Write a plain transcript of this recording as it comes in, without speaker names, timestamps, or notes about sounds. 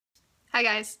Hi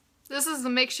guys, this is the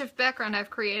makeshift background I've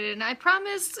created, and I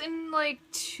promise in like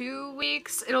 2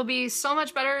 weeks it'll be so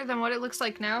much better than what it looks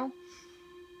like now,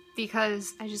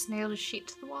 because I just nailed a sheet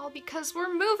to the wall because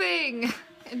we're moving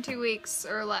in 2 weeks,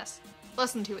 or less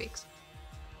than 2 weeks.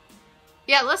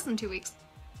 Yeah, less than 2 weeks.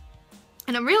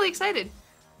 And I'm really excited.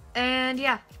 And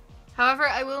yeah, however,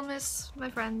 I will miss my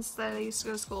friends that I used to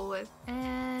go to school with,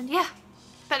 and yeah.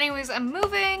 But anyways, I'm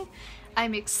moving,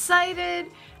 I'm excited,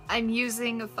 I'm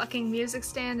using a fucking music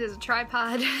stand as a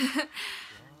tripod.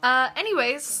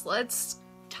 Anyways, let's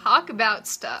talk about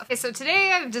stuff. Okay, so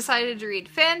today I've decided to read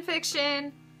fan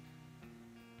fiction,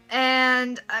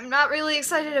 and I'm not really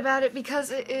excited about it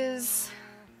because it is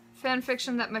fan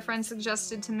fiction that my friend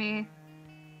suggested to me.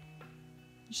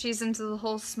 She's into the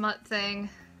whole smut thing.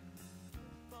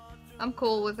 I'm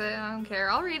cool with it, I don't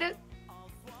care, I'll read it.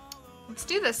 Let's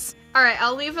do this. Alright,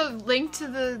 I'll leave a link to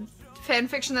the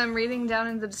fanfiction that I'm reading down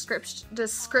in the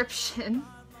description.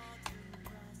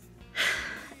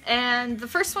 And the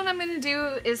first one I'm gonna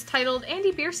do is titled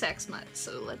Andy Biersack Smut,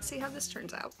 so let's see how this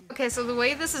turns out. Okay, so the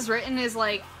way this is written is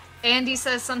like, Andy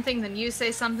says something, then you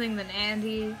say something, then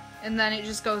Andy, and then it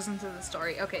just goes into the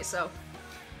story. Okay, so,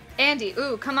 Andy,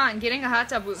 ooh, come on, getting a hot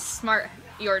tub was smart,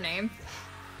 your name.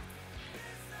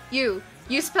 You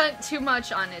spent too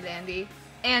much on it, Andy.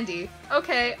 Andy,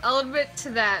 okay, I'll admit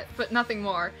to that, but nothing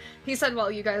more. He said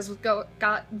while you guys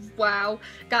got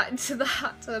into the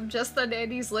hot tub. Just then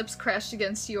Andy's lips crashed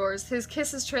against yours. His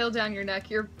kisses trailed down your neck.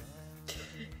 You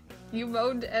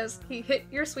moaned as he hit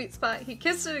your sweet spot. He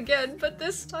kissed it again, but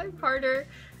this time harder.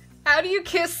 How do you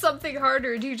kiss something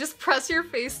harder? Do you just press your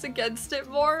face against it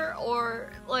more?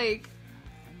 Or, like,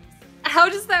 how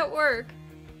does that work?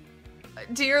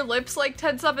 Do your lips, like,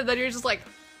 tense up and then you're just like...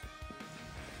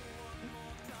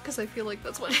 Because I feel like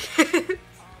that's what it is.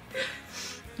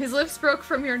 His lips broke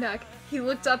from your neck. He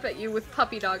looked up at you with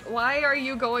puppy dog. Why are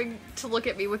you going to look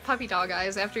at me with puppy dog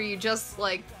eyes after you just,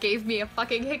 like, gave me a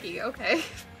fucking hickey? Okay.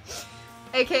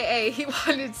 AKA, he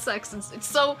wanted sex instead.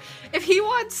 So, if he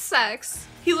wants sex,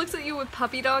 he looks at you with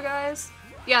puppy dog eyes?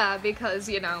 Yeah, because,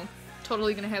 you know,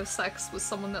 totally gonna have sex with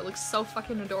someone that looks so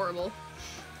fucking adorable.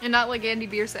 And not like Andy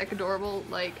Biersack adorable,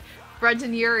 like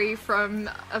Brendan Urie from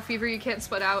A Fever You Can't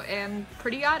Sweat Out and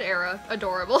Pretty Odd Era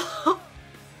adorable.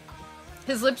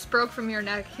 His lips broke from your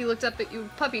neck. He looked up at you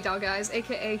with puppy dog eyes,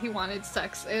 aka he wanted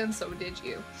sex, and so did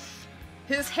you.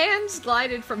 His hands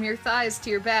glided from your thighs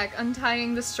to your back,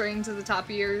 untying the string to the top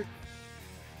of your...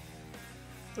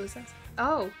 What is that?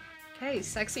 Oh, okay,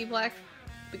 sexy black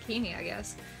bikini, I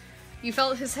guess. You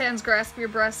felt his hands grasp your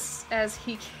breasts as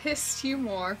he kissed you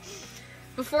more.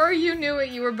 Before you knew it,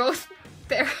 you were both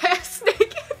bare-ass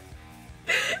naked,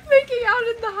 making out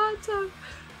in the hot tub.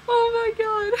 Oh my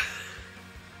god.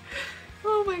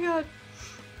 Oh my god.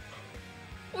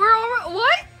 We're all-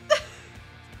 what?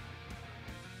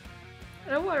 I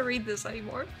don't want to read this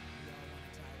anymore.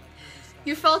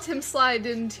 You felt him slide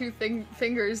in two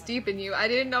fingers deep in you. I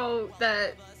didn't know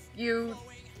that you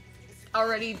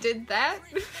already did that.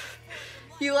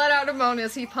 You let out a moan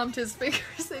as he pumped his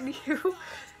fingers in you.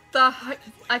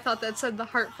 I thought that said the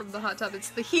heart from the hot tub.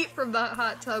 It's the heat from the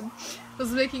hot tub was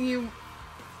making you...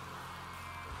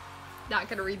 Not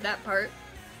gonna read that part.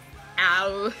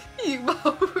 Ow. You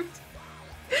moaned.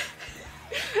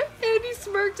 Andy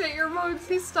smirked at your moans.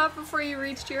 He stopped before you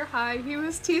reached your high. He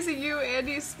was teasing you.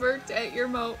 Andy smirked at your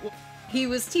moan. He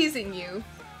was teasing you,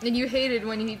 and you hated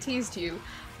when he teased you.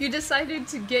 You decided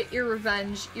to get your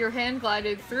revenge. Your hand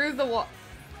glided through the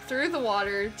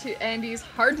water to Andy's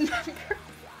hard member.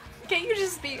 Can't you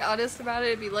just be honest about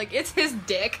it and be like, it's his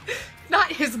dick, not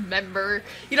his member.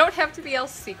 You don't have to be all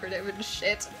secretive and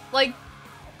shit. Like,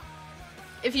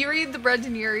 if you read the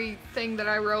Brendan Urie thing that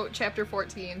I wrote, chapter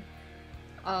 14,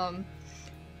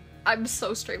 I'm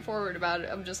so straightforward about it.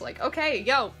 I'm just like, okay,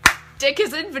 yo, dick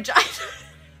is in vagina.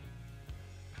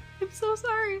 I'm so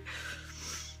sorry.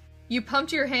 You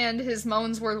pumped your hand, his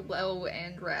moans were low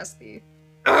and raspy.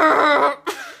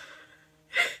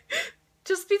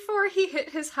 Just before he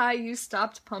hit his high, you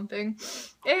stopped pumping.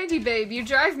 Andy, babe, you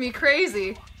drive me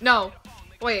crazy. No,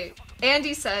 wait.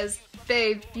 Andy says,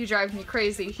 babe, you drive me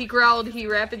crazy. He growled, he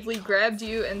rapidly grabbed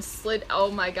you and slid-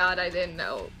 Oh my god, I didn't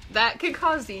know. That could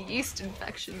cause a yeast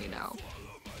infection, you know.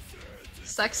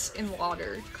 Sex in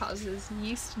water causes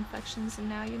yeast infections, and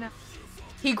now you know.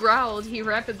 He growled, he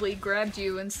rapidly grabbed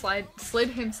you and slid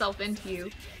himself into you.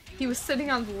 He was sitting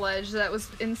on the ledge that was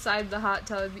inside the hot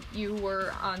tub. You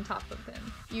were on top of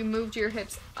him. You moved your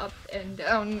hips up and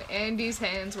down. Andy's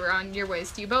hands were on your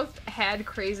waist. You both had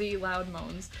crazy loud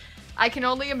moans. I can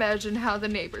only imagine how the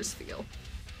neighbors feel.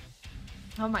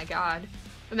 Oh my god.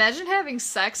 Imagine having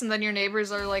sex and then your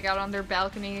neighbors are like out on their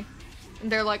balcony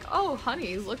And they're like, oh,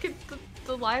 honey, look at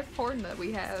the live porn that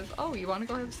we have. Oh, you want to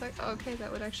go have sex? Okay,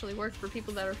 that would actually work for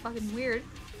people that are fucking weird.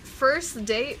 First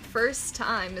date, first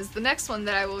time is the next one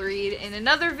that I will read in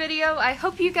another video. I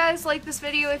hope you guys liked this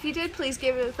video. If you did, please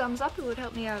give it a thumbs up. It would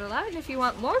help me out a lot. And if you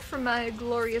want more from my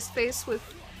glorious face with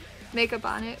makeup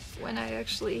on it when I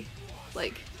actually,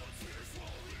 like,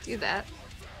 do that,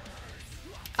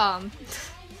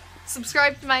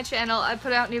 subscribe to my channel. I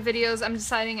put out new videos. I'm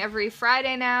deciding every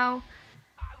Friday now,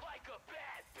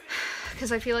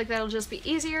 because I feel like that'll just be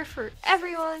easier for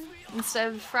everyone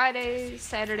instead of Friday,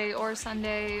 Saturday, or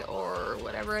Sunday, or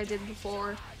whatever I did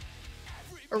before,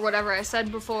 or whatever I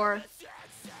said before.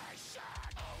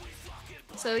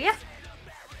 So yeah,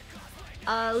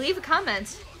 leave a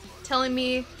comment telling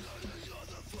me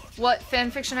what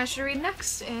fanfiction I should read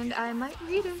next, and I might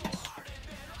read it.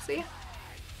 So yeah,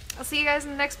 I'll see you guys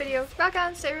in the next video. Rock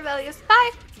on, stay rebellious,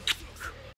 bye!